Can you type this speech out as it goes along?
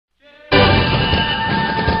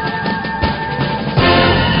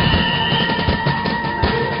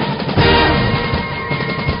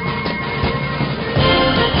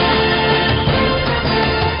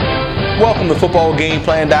to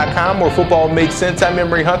footballgameplan.com, where football makes sense. I'm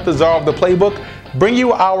Emery Hunt, the czar of the playbook. Bring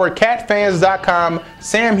you our catfans.com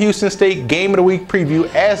Sam Houston State Game of the Week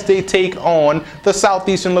preview as they take on the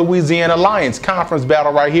Southeastern Louisiana Lions. Conference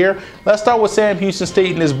battle right here. Let's start with Sam Houston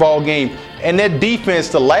State in this ball game. And that defense,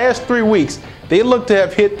 the last 3 weeks, they look to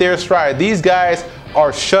have hit their stride. These guys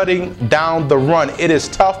are shutting down the run. It is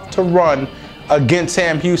tough to run against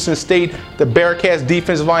Sam Houston State. The Bearkats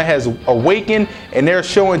defensive line has awakened, and they're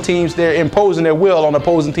showing teams they're imposing their will on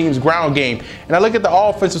opposing teams' ground game. And I look at the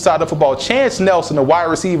offensive side of the football. Chance Nelson, the wide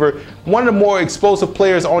receiver, one of the more explosive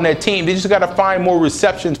players on that team. They just got to find more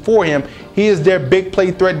receptions for him. He is their big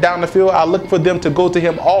play threat down the field. I look for them to go to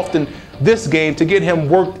him often this game to get him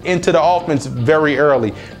worked into the offense very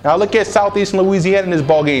early. Now look at Southeastern Louisiana in this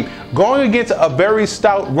ball game. Going against a very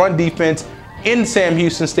stout run defense in Sam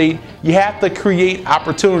Houston State, you have to create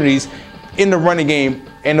opportunities in the running game.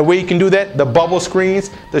 And the way you can do that, the bubble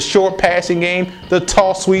screens, the short passing game, the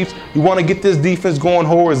toss sweeps. You want to get this defense going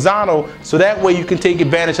horizontal so that way you can take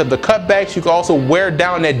advantage of the cutbacks. You can also wear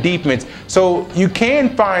down that defense. So you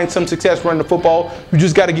can find some success running the football. You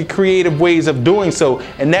just got to get creative ways of doing so.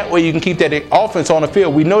 And that way you can keep that offense on the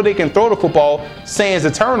field. We know they can throw the football, sans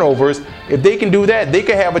the turnovers. If they can do that, they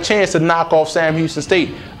could have a chance to knock off Sam Houston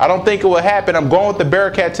State. I don't think it will happen. I'm going with the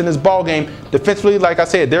Bearkats in this ball game. Defensively, like I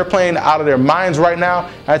said, they're playing out of their minds right now.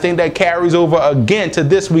 I think that carries over again to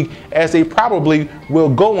this week as they probably will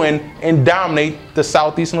go in and dominate the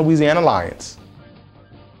Southeastern Louisiana Lions.